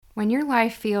When your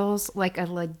life feels like a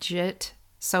legit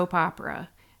soap opera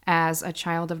as a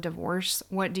child of divorce,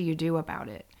 what do you do about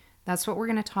it? That's what we're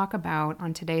going to talk about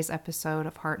on today's episode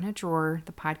of Heart in a Drawer,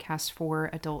 the podcast for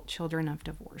adult children of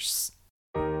divorce.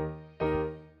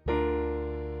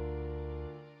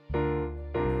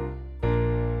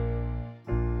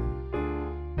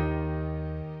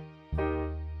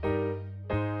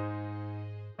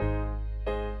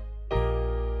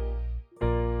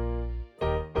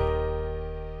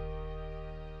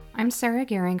 I'm Sarah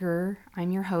Geringer.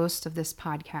 I'm your host of this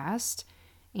podcast,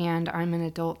 and I'm an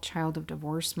adult child of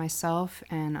divorce myself.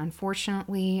 And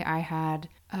unfortunately, I had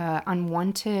an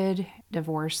unwanted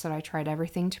divorce that I tried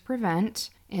everything to prevent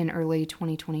in early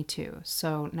 2022.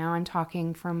 So now I'm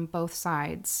talking from both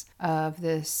sides of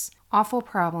this awful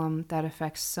problem that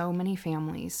affects so many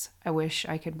families. I wish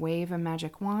I could wave a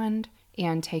magic wand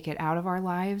and take it out of our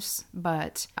lives,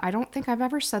 but I don't think I've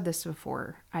ever said this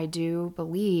before. I do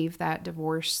believe that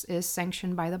divorce is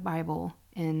sanctioned by the Bible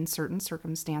in certain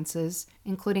circumstances,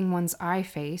 including ones I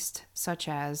faced, such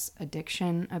as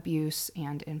addiction, abuse,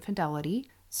 and infidelity.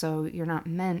 So you're not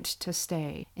meant to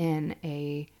stay in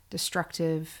a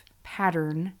destructive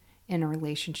pattern in a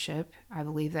relationship. I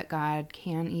believe that God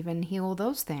can even heal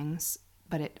those things,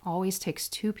 but it always takes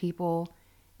two people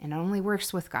and it only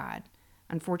works with God.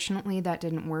 Unfortunately, that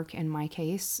didn't work in my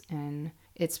case, and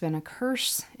it's been a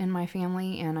curse in my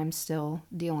family, and I'm still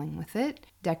dealing with it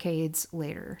decades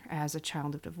later as a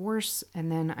child of divorce,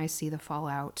 and then I see the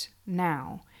fallout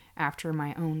now after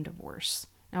my own divorce.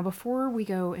 Now, before we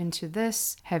go into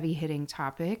this heavy-hitting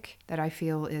topic that I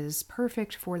feel is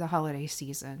perfect for the holiday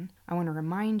season, I want to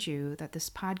remind you that this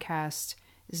podcast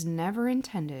is never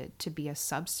intended to be a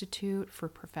substitute for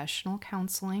professional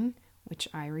counseling, which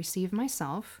I receive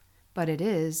myself, but it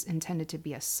is intended to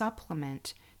be a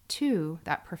supplement to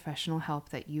that professional help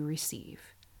that you receive.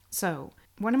 So,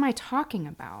 what am I talking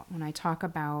about when I talk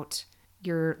about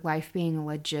your life being a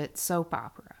legit soap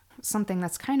opera? Something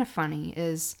that's kind of funny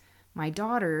is my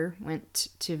daughter went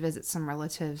to visit some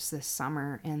relatives this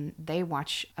summer and they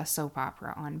watch a soap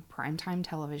opera on primetime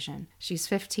television. She's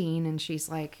 15 and she's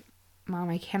like, "Mom,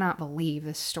 I cannot believe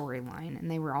this storyline." And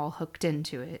they were all hooked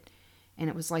into it. And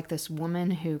it was like this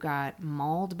woman who got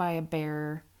mauled by a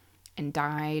bear and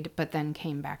died, but then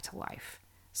came back to life.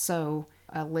 So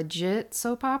a legit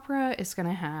soap opera is going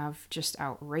to have just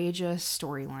outrageous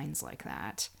storylines like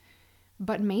that.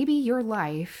 But maybe your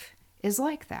life is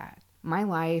like that. My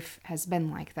life has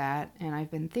been like that, and I've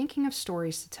been thinking of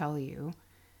stories to tell you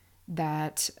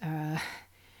that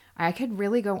I could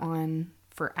really go on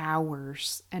for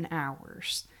hours and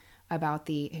hours about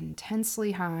the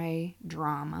intensely high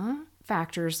drama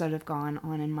factors that have gone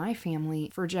on in my family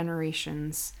for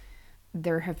generations.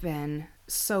 There have been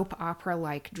soap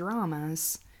opera-like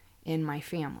dramas in my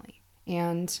family.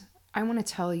 And I want to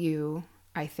tell you,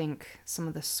 I think some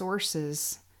of the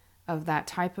sources of that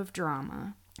type of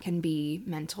drama can be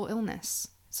mental illness.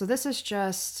 So this is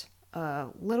just a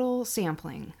little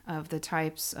sampling of the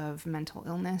types of mental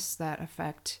illness that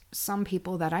affect some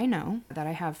people that I know, that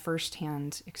I have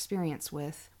firsthand experience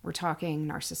with. We're talking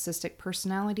narcissistic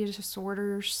personality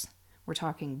disorders. We're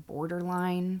talking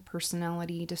borderline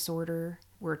personality disorder.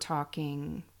 We're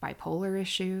talking bipolar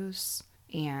issues.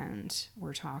 And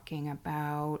we're talking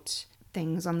about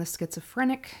things on the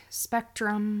schizophrenic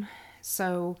spectrum.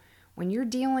 So when you're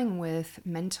dealing with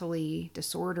mentally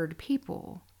disordered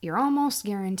people, you're almost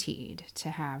guaranteed to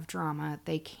have drama.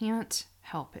 They can't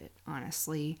help it,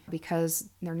 honestly, because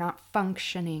they're not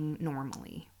functioning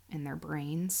normally in their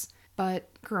brains. But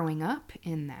growing up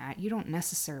in that, you don't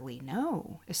necessarily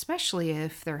know, especially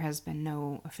if there has been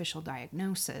no official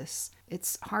diagnosis.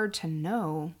 It's hard to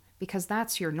know because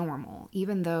that's your normal.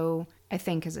 Even though I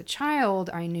think as a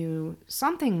child I knew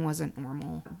something wasn't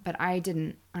normal, but I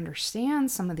didn't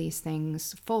understand some of these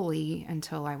things fully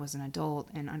until I was an adult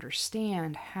and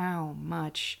understand how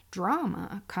much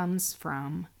drama comes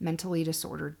from mentally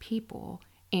disordered people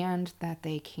and that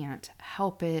they can't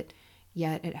help it,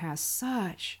 yet it has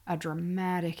such a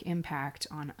dramatic impact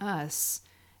on us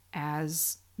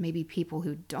as maybe people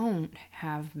who don't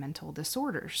have mental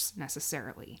disorders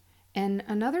necessarily. And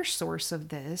another source of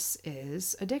this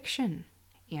is addiction.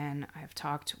 And I've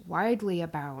talked widely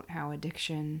about how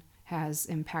addiction has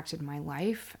impacted my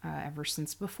life ever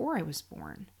since before I was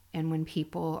born. And when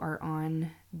people are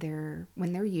when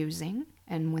they're using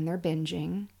and when they're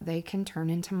binging, they can turn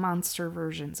into monster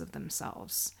versions of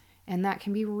themselves. And that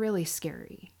can be really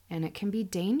scary and it can be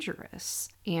dangerous.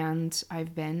 And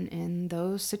I've been in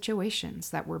those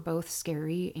situations that were both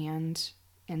scary and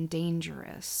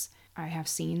dangerous. I have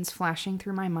scenes flashing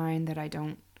through my mind that I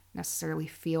don't necessarily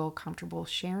feel comfortable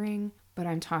sharing, but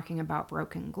I'm talking about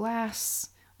broken glass.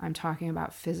 I'm talking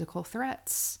about physical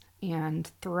threats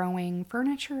and throwing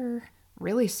furniture.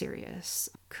 Really serious.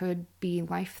 Could be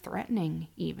life-threatening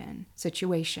even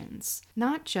situations.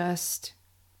 Not just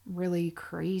really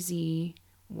crazy,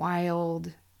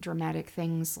 wild, dramatic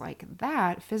things like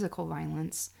that, physical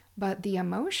violence, but the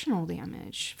emotional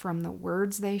damage from the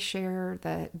words they share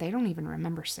that they don't even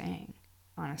remember saying,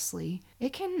 honestly.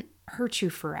 It can hurt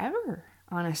you forever,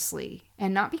 honestly.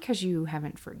 And not because you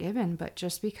haven't forgiven, but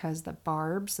just because the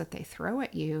barbs that they throw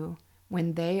at you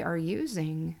when they are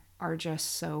using are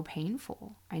just so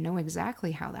painful. I know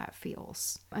exactly how that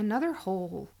feels. Another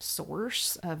whole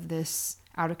source of this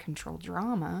out of control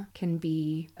drama can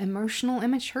be emotional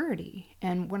immaturity.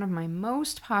 And one of my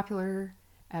most popular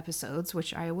episodes,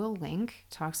 which I will link,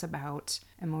 talks about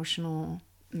emotional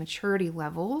maturity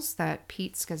levels that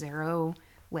Pete Scazzero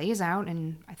lays out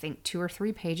in, I think, 2 or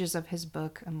 3 pages of his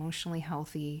book, Emotionally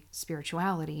Healthy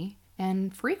Spirituality.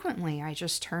 And frequently I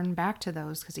just turn back to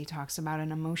those because he talks about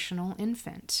an emotional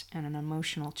infant and an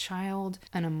emotional child,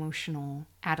 an emotional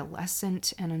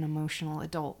adolescent, and an emotional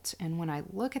adult. And when I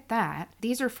look at that,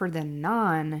 these are for the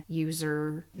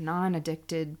non-user,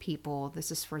 non-addicted people.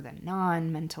 This is for the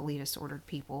non-mentally disordered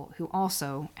people who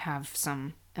also have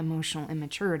some emotional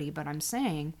immaturity. But I'm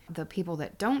saying the people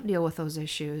that don't deal with those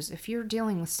issues, if you're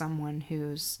dealing with someone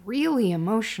who's really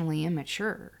emotionally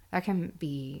immature, that can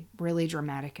be really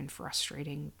dramatic and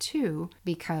frustrating too,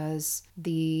 because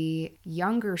the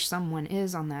younger someone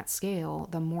is on that scale,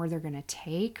 the more they're going to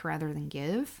take rather than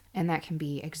give. And that can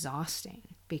be exhausting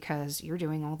because you're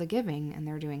doing all the giving and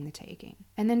they're doing the taking.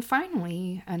 And then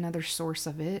finally, another source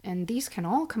of it, and these can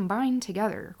all combine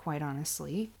together, quite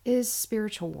honestly, is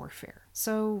spiritual warfare.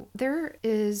 So there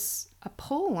is a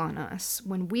pull on us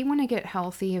when we want to get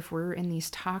healthy. If we're in these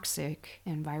toxic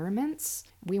environments,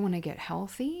 we want to get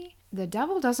healthy. The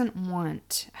devil doesn't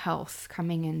want health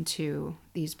coming into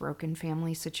these broken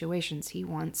family situations. He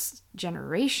wants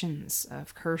generations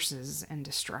of curses and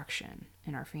destruction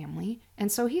in our family.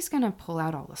 And so he's going to pull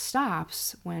out all the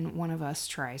stops when one of us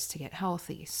tries to get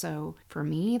healthy. So for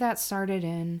me, that started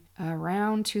in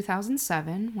around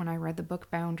 2007 when I read the book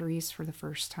Boundaries for the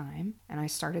first time. And I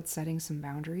started setting some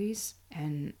boundaries.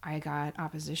 And I got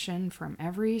opposition from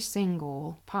every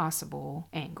single possible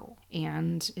angle.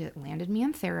 And it landed me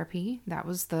in therapy. That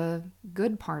was the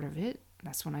good part of it.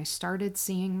 That's when I started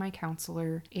seeing my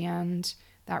counselor. And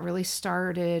that really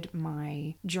started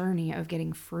my journey of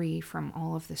getting free from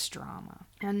all of this drama.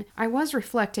 And I was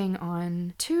reflecting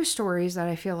on 2 stories that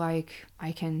I feel like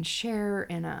I can share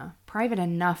in a private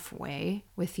enough way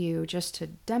with you just to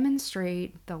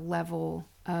demonstrate the level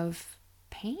of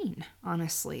pain,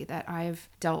 honestly, that I've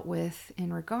dealt with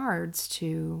in regards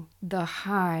to the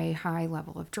high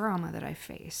level of drama that I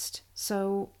faced.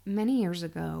 So many years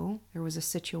ago, there was a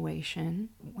situation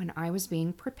when I was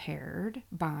being prepared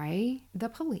by the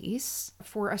police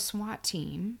for a SWAT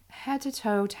team,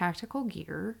 head-to-toe tactical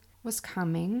gear, was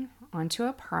coming onto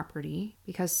a property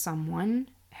because someone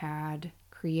had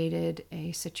created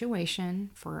a situation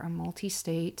for a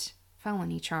multi-state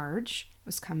felony charge,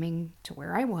 was coming to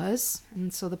where I was.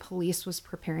 And so the police was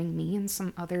preparing me and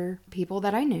some other people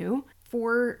that I knew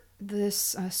for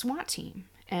this SWAT team.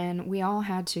 And we all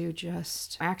had to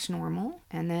just act normal.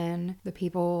 And then the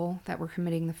people that were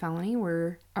committing the felony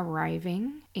were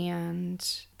arriving, and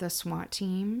the SWAT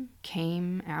team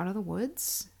came out of the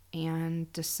woods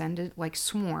and descended, like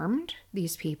swarmed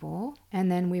these people.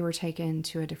 And then we were taken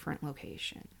to a different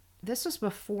location. This was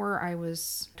before I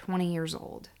was 20 years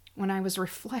old. When I was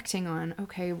reflecting on,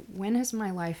 okay, when has my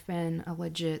life been a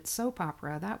legit soap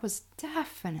opera? That was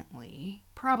definitely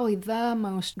probably the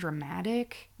most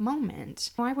dramatic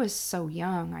moment. I was so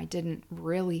young, I didn't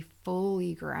really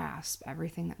fully grasp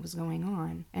everything that was going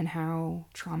on and how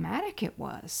traumatic it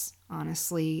was.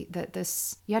 Honestly, that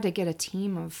you had to get a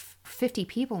team of 50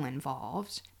 people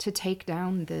involved to take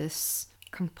down this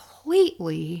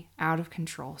completely out of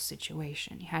control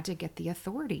situation. You had to get the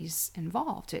authorities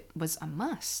involved. It was a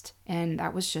must. And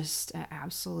that was just an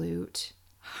absolute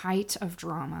height of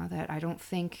drama that I don't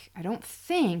think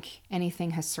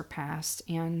anything has surpassed.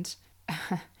 And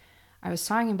I was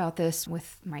talking about this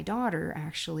with my daughter,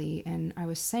 actually, and I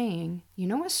was saying,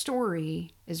 a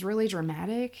story is really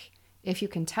dramatic if you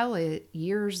can tell it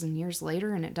years and years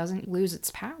later and it doesn't lose its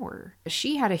power.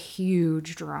 She had a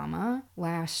huge drama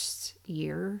last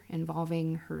year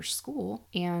involving her school,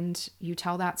 and you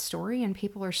tell that story and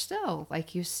people are still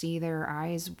like, you see their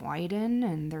eyes widen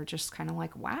and they're just kind of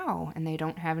like, wow, and they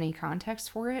don't have any context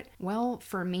for it. Well,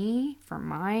 for me, for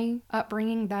my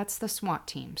upbringing, that's the SWAT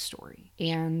team story.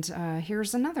 And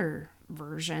here's another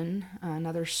version,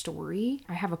 another story.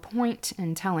 I have a point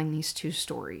in telling these two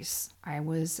stories. I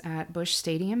was at Busch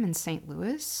Stadium in St.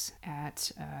 Louis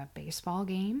at a baseball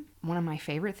game. One of my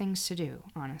favorite things to do,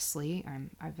 honestly.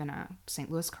 I've been a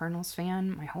St. Louis Cardinals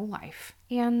fan my whole life.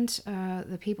 And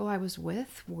the people I was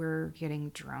with were getting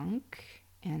drunk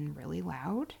and really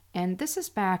loud. And this is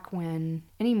back when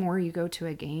anymore you go to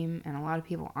a game and a lot of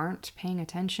people aren't paying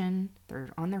attention. They're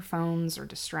on their phones or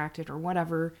distracted or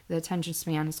whatever. The attention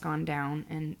span has gone down,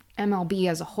 and MLB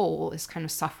as a whole is kind of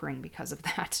suffering because of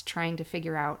that, trying to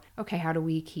figure out, okay, how do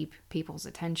we keep people's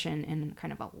attention in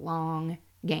kind of a long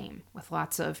game with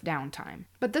lots of downtime.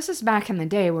 But this is back in the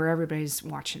day where everybody's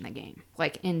watching the game,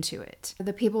 like into it.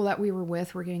 The people that we were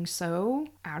with were getting so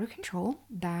out of control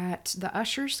that the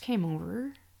ushers came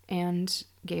over and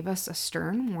gave us a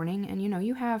stern warning. And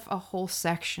you have a whole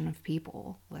section of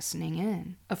people listening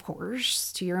in, of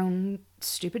course, to your own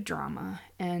stupid drama.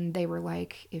 And they were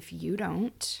like, if you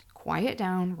don't quiet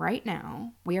down right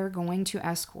now, we are going to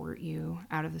escort you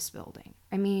out of this building.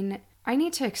 I mean, I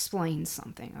need to explain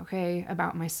something, okay,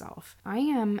 about myself. I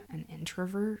am an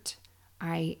introvert.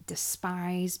 I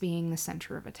despise being the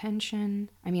center of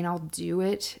attention. I mean, I'll do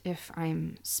it if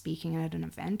I'm speaking at an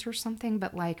event or something,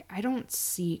 but I don't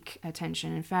seek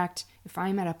attention. In fact, if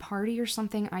I'm at a party or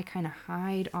something, I kind of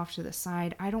hide off to the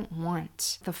side. I don't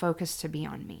want the focus to be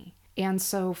on me. And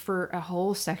so for a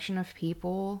whole section of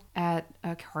people at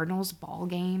a Cardinals ball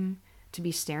game to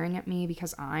be staring at me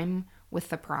because I'm with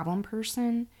the problem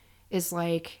person is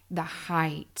like the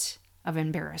height of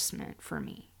embarrassment for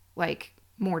me.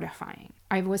 Mortifying.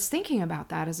 I was thinking about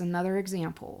that as another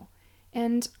example.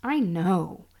 And I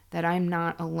know that I'm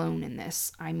not alone in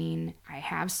this. I mean, I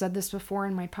have said this before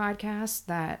in my podcast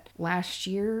that last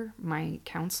year my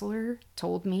counselor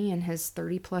told me in his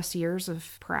 30 plus years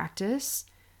of practice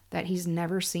that he's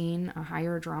never seen a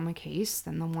higher drama case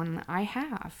than the one that I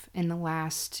have in the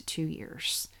last 2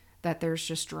 years. That there's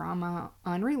just drama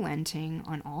unrelenting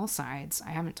on all sides.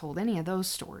 I haven't told any of those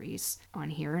stories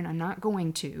on here, and I'm not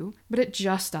going to, but it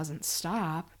just doesn't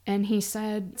stop. And he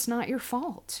said, it's not your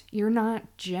fault. You're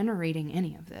not generating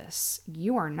any of this.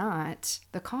 You are not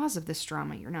the cause of this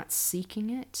drama. You're not seeking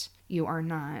it. You are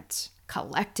not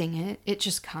collecting it. It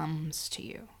just comes to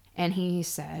you. And he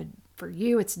said, for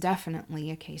you, it's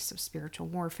definitely a case of spiritual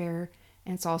warfare,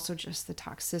 and it's also just the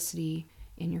toxicity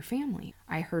in your family.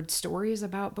 I heard stories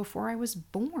about before I was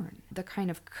born, the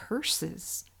kind of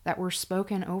curses that were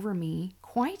spoken over me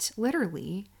quite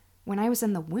literally when I was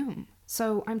in the womb.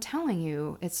 So I'm telling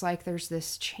you, it's like there's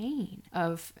this chain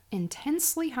of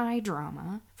intensely high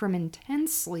drama from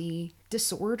intensely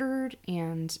disordered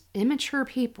and immature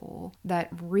people that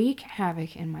wreak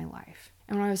havoc in my life.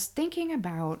 And when I was thinking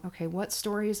about, okay, what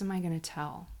stories am I going to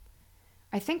tell?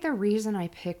 I think the reason I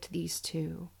picked these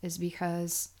two is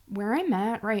because where I'm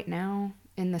at right now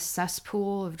in the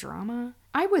cesspool of drama,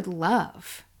 I would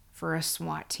love for a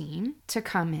SWAT team to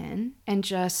come in and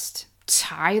just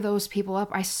tie those people up.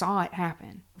 I saw it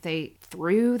happen. They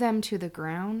threw them to the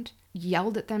ground,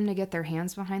 yelled at them to get their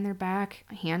hands behind their back,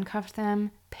 handcuffed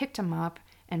them, picked them up,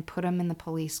 and put them in the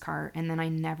police car, and then I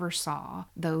never saw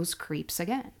those creeps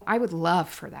again. I would love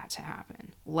for that to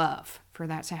happen. Love for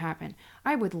that to happen.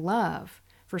 I would love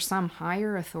for some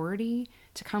higher authority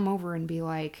to come over and be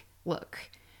like, look,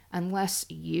 unless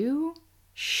you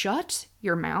shut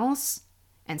your mouths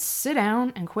and sit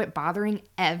down and quit bothering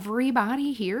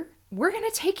everybody here, we're going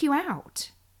to take you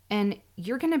out. And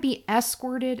you're going to be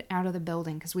escorted out of the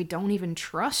building because we don't even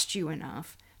trust you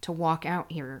enough to walk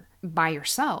out here by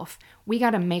yourself. We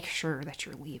got to make sure that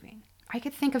you're leaving. I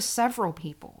could think of several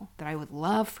people that I would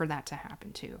love for that to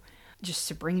happen to. Just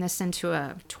to bring this into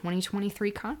a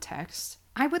 2023 context,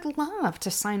 I would love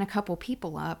to sign a couple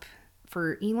people up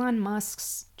for Elon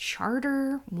Musk's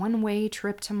charter one-way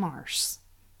trip to Mars.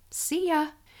 See ya.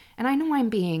 And I know I'm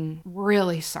being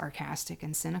really sarcastic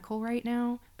and cynical right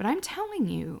now, but I'm telling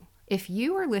you, if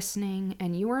you are listening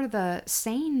and you are the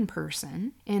sane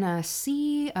person in a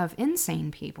sea of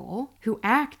insane people who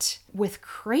act with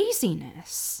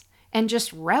craziness and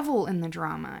just revel in the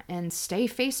drama and stay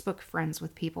Facebook friends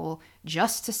with people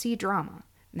just to see drama,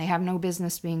 and they have no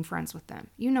business being friends with them.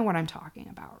 You know what I'm talking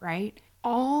about, right?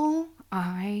 All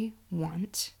I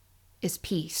want is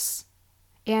peace.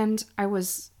 And I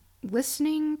was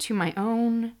listening to my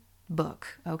own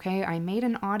book, okay? I made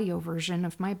an audio version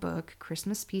of my book,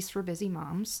 Christmas Peace for Busy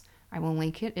Moms. I will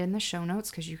link it in the show notes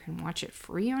because you can watch it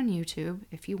free on YouTube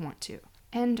if you want to.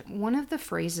 And one of the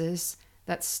phrases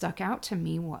that stuck out to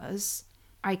me was,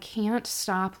 I can't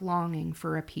stop longing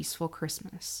for a peaceful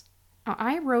Christmas.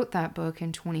 I wrote that book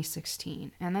in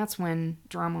 2016, and that's when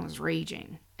drama was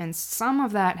raging. And some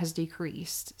of that has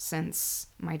decreased since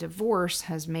my divorce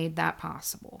has made that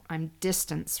possible. I'm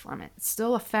distanced from it. It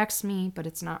still affects me, but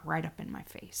it's not right up in my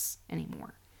face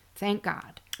anymore. Thank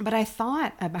God. But I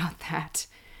thought about that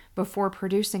before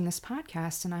producing this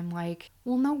podcast, and I'm like,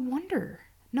 well, no wonder.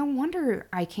 No wonder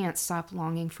I can't stop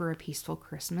longing for a peaceful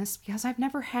Christmas, because I've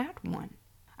never had one.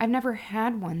 I've never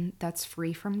had one that's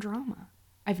free from drama.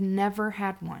 I've never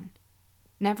had one.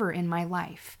 Never in my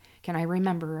life can I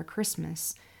remember a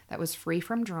Christmas that was free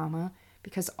from drama,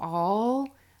 because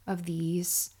all of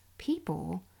these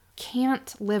people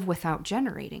can't live without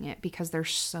generating it because they're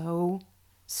so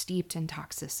steeped in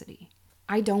toxicity.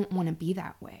 I don't want to be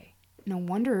that way. No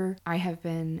wonder I have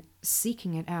been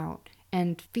seeking it out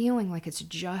and feeling like it's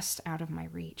just out of my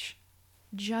reach,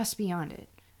 just beyond it.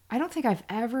 I don't think I've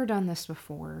ever done this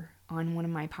before on one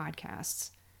of my podcasts,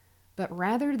 but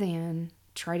rather than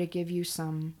try to give you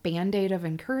some band-aid of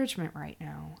encouragement right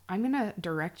now, I'm going to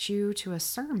direct you to a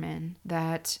sermon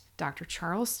that Dr.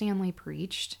 Charles Stanley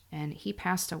preached, and he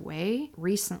passed away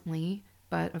recently,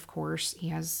 but of course he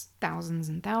has thousands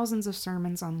and thousands of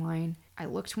sermons online. I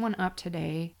looked one up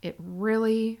today. It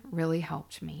really, really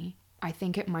helped me. I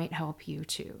think it might help you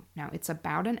too. Now, it's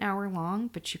about an hour long,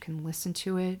 but you can listen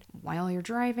to it while you're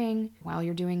driving, while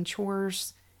you're doing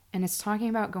chores. And it's talking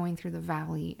about going through the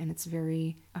valley, and it's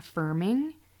very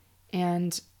affirming.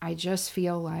 And I just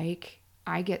feel like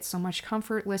I get so much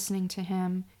comfort listening to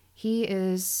him. He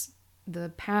is the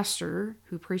pastor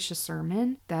who preached a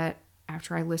sermon that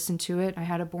after I listened to it, I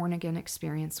had a born-again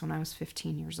experience when I was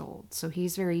 15 years old. So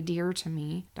he's very dear to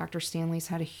me. Dr. Stanley's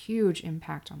had a huge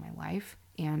impact on my life,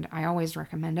 and I always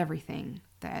recommend everything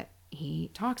that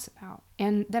he talks about.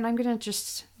 And then I'm going to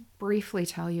just briefly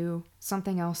tell you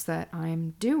something else that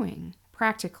I'm doing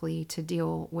practically to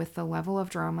deal with the level of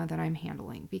drama that I'm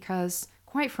handling, because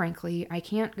quite frankly, I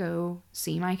can't go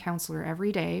see my counselor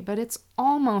every day, but it's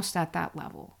almost at that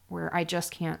level where I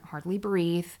just can't hardly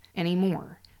breathe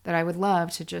anymore, that I would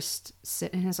love to just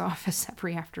sit in his office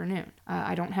every afternoon.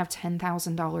 I don't have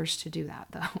 $10,000 to do that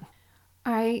though.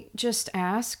 I just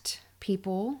asked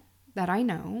people that I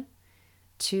know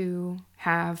to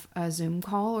have a Zoom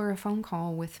call or a phone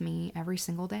call with me every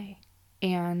single day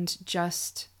and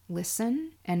just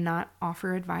listen and not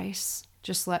offer advice.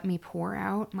 Just let me pour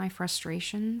out my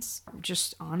frustrations,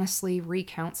 just honestly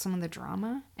recount some of the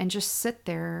drama, and just sit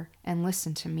there and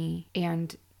listen to me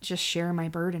and just share my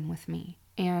burden with me.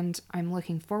 And I'm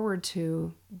looking forward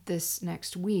to this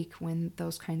next week when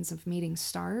those kinds of meetings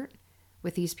start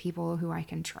with these people who I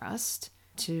can trust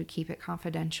to keep it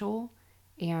confidential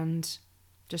and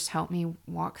just help me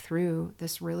walk through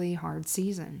this really hard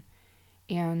season.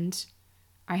 And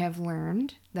I have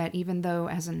learned that even though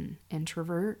as an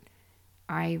introvert,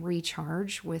 I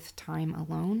recharge with time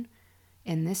alone,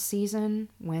 in this season,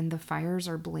 when the fires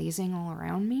are blazing all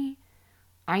around me,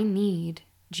 I need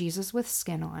Jesus with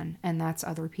skin on, and that's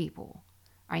other people.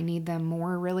 I need them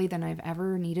more really than I've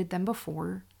ever needed them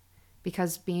before,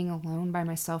 because being alone by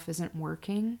myself isn't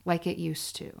working like it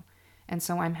used to. And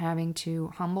so I'm having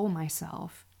to humble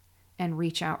myself and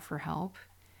reach out for help.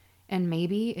 And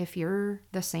maybe if you're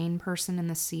the sane person in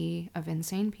the sea of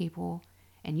insane people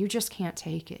and you just can't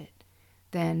take it,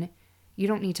 then you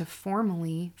don't need to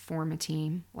formally form a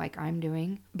team like I'm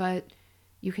doing, but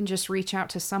you can just reach out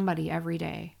to somebody every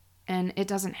day. And it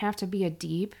doesn't have to be a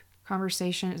deep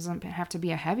conversation. It doesn't have to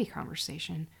be a heavy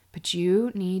conversation, but you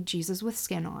need Jesus with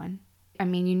skin on. I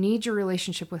mean, you need your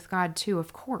relationship with God too,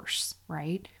 of course,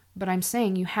 right? But I'm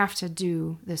saying you have to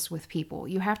do this with people.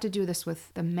 You have to do this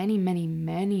with the many, many,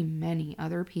 many, many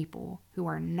other people who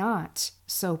are not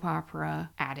soap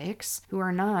opera addicts, who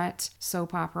are not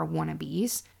soap opera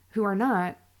wannabes, who are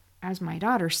not, as my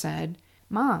daughter said,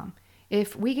 Mom,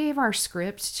 if we gave our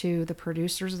script to the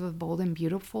producers of Bold and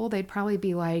Beautiful, they'd probably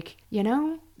be like, you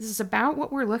know, this is about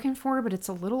what we're looking for, but it's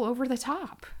a little over the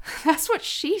top. That's what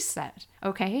she said,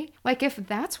 okay? Like, if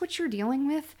that's what you're dealing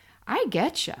with, I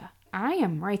get ya. I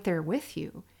am right there with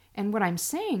you. And what I'm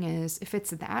saying is, if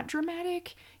it's that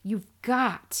dramatic, you've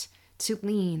got to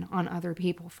lean on other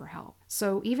people for help.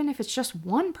 So even if it's just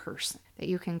one person that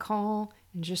you can call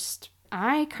and just,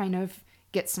 I kind of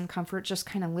get some comfort just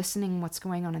kind of listening what's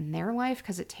going on in their life,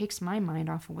 because it takes my mind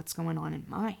off of what's going on in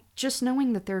mine. Just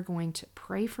knowing that they're going to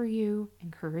pray for you,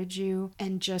 encourage you,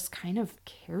 and just kind of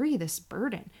carry this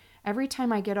burden. Every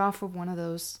time I get off of one of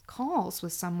those calls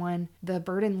with someone, the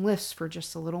burden lifts for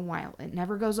just a little while. It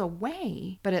never goes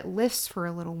away, but it lifts for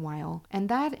a little while. And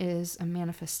that is a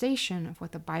manifestation of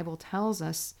what the Bible tells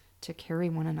us to carry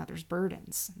one another's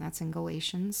burdens. That's in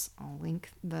Galatians. I'll link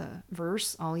the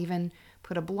verse. I'll even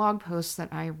put a blog post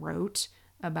that I wrote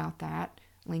about that,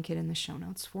 link it in the show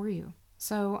notes for you.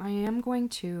 So I am going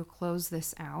to close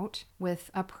this out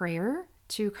with a prayer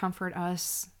to comfort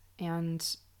us, and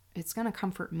it's going to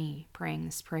comfort me praying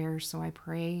this prayer. So I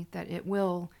pray that it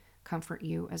will comfort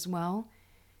you as well.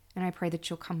 And I pray that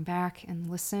you'll come back and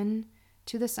listen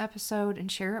to this episode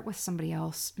and share it with somebody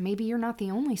else. Maybe you're not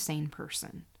the only sane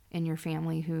person in your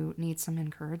family who needs some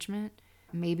encouragement.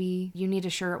 Maybe you need to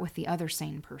share it with the other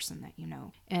sane person that you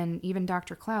know. And even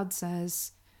Dr. Cloud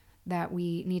says that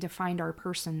we need to find our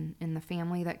person in the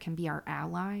family that can be our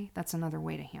ally. That's another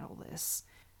way to handle this.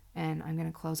 And I'm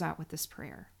going to close out with this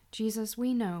prayer. Jesus,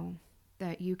 we know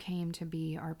that you came to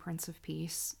be our Prince of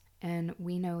Peace. And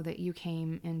we know that you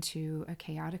came into a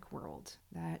chaotic world,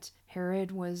 that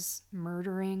Herod was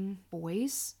murdering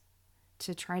boys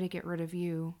to try to get rid of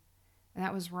you. And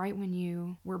that was right when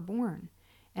you were born.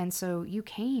 And so you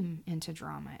came into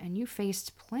drama, and you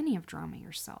faced plenty of drama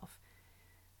yourself.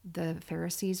 The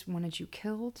Pharisees wanted you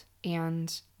killed,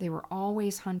 and they were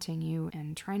always hunting you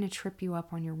and trying to trip you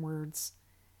up on your words.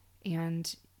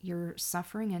 And your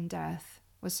suffering and death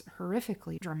was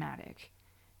horrifically dramatic.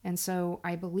 And so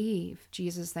I believe,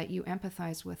 Jesus, that you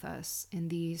empathize with us in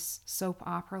these soap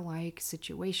opera-like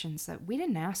situations that we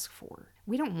didn't ask for.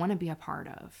 We don't want to be a part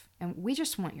of. And we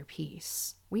just want your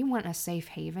peace. We want a safe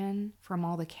haven from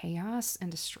all the chaos and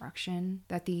destruction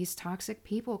that these toxic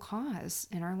people cause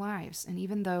in our lives. And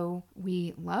even though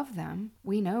we love them,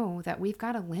 we know that we've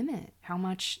got to limit how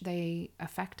much they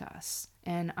affect us.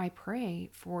 And I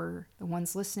pray for the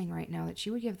ones listening right now that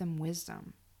you would give them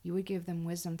wisdom. You would give them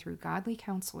wisdom through godly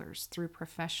counselors, through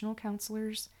professional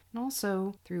counselors, and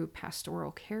also through pastoral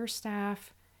care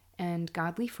staff and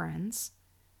godly friends,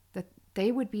 that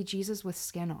they would be Jesus with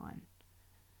skin on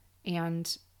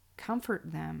and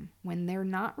comfort them when they're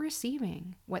not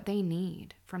receiving what they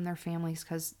need from their families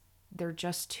because they're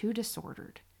just too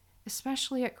disordered,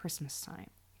 especially at Christmas time.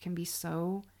 It can be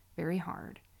so very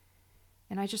hard.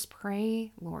 And I just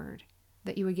pray, Lord,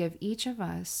 that you would give each of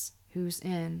us who's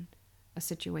in a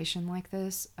situation like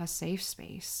this a safe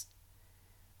space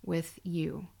with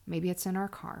you. Maybe it's in our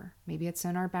car. Maybe it's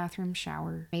in our bathroom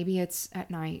shower. Maybe it's at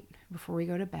night before we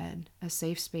go to bed. A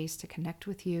safe space to connect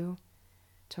with you,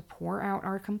 to pour out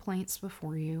our complaints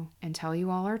before you and tell you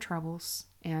all our troubles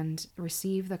and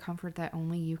receive the comfort that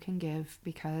only you can give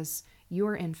because you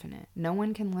are infinite. No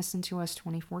one can listen to us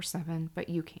 24/7, but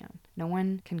you can. No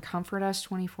one can comfort us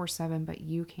 24/7, but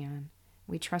you can.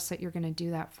 We trust that you're going to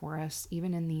do that for us,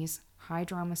 even in these high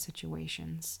drama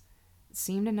situations that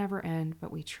seem to never end,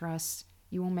 but we trust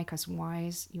you will make us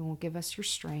wise. You will give us your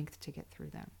strength to get through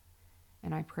them.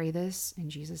 And I pray this in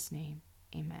Jesus' name.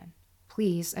 Amen.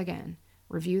 Please, again,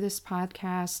 review this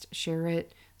podcast, share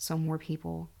it so more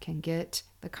people can get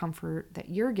the comfort that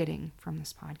you're getting from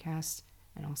this podcast.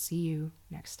 And I'll see you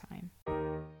next time.